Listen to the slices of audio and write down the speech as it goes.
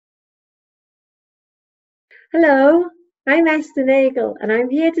Hello, I'm Esther Nagel, and I'm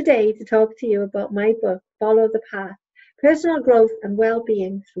here today to talk to you about my book, Follow the Path, Personal Growth and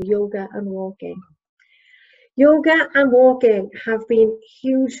Well-Being Through Yoga and Walking. Yoga and walking have been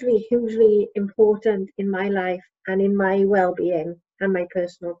hugely important in my life and in my well-being and my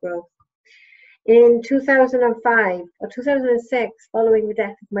personal growth. In 2005 or 2006, following the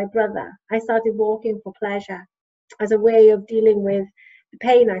death of my brother, I started walking for pleasure as a way of dealing with the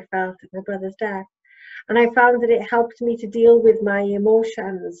pain I felt at my brother's death. And I found that it helped me to deal with my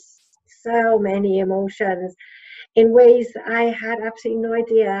emotions, so many emotions, in ways that I had absolutely no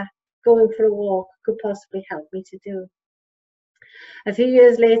idea going for a walk could possibly help me to do. A few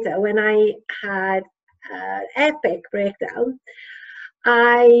years later, when I had an epic breakdown,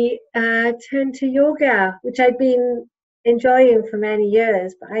 I turned to yoga, which I'd been enjoying for many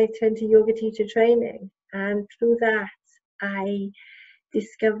years, but I turned to yoga teacher training. And through that, I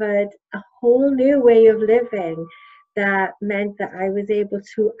discovered a whole new way of living that meant that I was able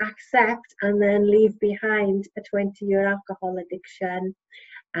to accept and then leave behind a 20-year alcohol addiction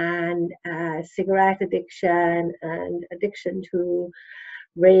and cigarette addiction and addiction to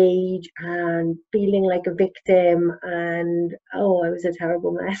rage and feeling like a victim, and I was a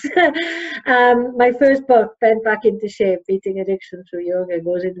terrible mess. My first book, Bent Back into Shape, Beating Addiction Through Yoga,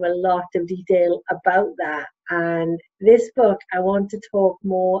 goes into a lot of detail about that. And this book, I want to talk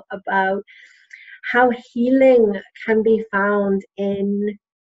more about how healing can be found in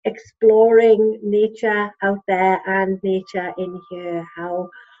exploring nature out there and nature in here. How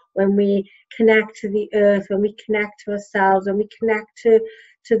when we connect to the earth, when we connect to ourselves, when we connect to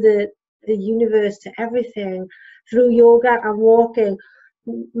the universe, to everything, through yoga and walking,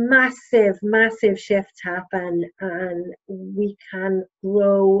 massive shifts happen, and we can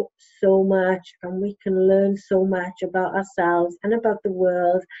grow so much, and we can learn so much about ourselves and about the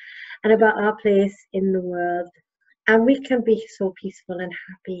world and about our place in the world, and we can be so peaceful and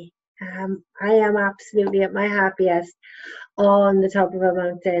happy. I am absolutely at my happiest on the top of a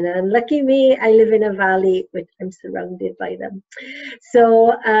mountain, and lucky me, I live in a valley which I'm surrounded by them.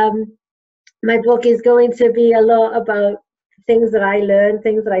 So my book is going to be a lot about things that I learn,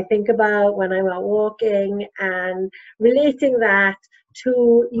 things that I think about when I'm out walking, and relating that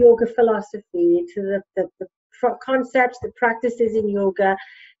to yoga philosophy, to the concepts, the practices in yoga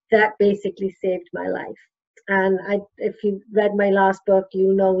that basically saved my life. And if you've read my last book,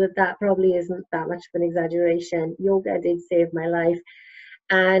 you know that probably isn't that much of an exaggeration. Yoga did save my life,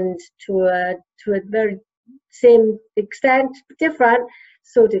 and to a very same extent, different,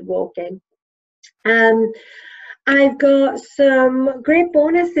 so did walking. I've got some great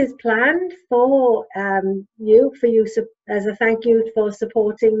bonuses planned for you as a thank you for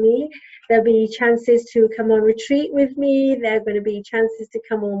supporting me. There'll be chances to come on retreat with me. There are going to be chances to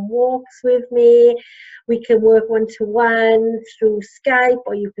come on walks with me. We can work one-to-one through Skype,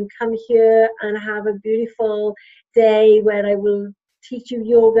 or you can come here and have a beautiful day where I will teach you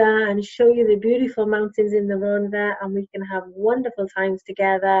yoga and show you the beautiful mountains in the Rhondda, and we can have wonderful times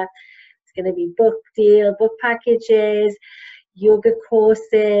together. It's going to be book packages, yoga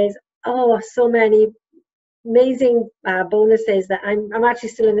courses, so many amazing bonuses that I'm actually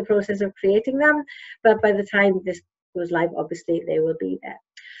still in the process of creating them, but by the time this goes live, obviously they will be there.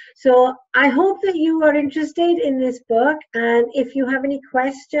 So I hope that you are interested in this book, and if you have any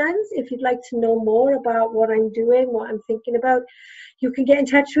questions, if you'd like to know more about what I'm doing, what I'm thinking about, you can get in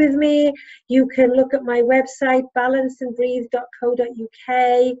touch with me. You can look at my website,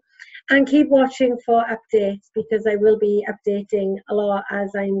 balanceandbreathe.co.uk, and keep watching for updates, because I will be updating a lot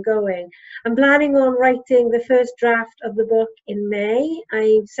as I'm going. I'm planning on writing the first draft of the book in May.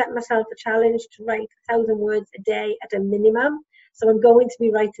 I set myself a challenge to write 1,000 words a day at a minimum. So I'm going to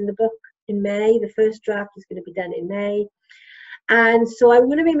be writing the book in May. The first draft is going to be done in May. And so I'm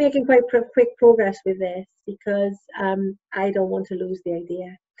going to be making quite quick progress with this, because I don't want to lose the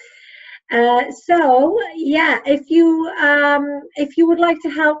idea. So yeah, if you would like to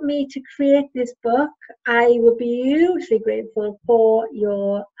help me to create this book, I would be hugely grateful for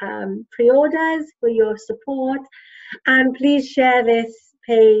your pre-orders, for your support, and please share this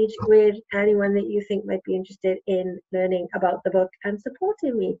page with anyone that you think might be interested in learning about the book and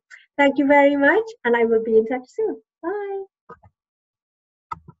supporting me. Thank you very much, and I will be in touch soon. Bye.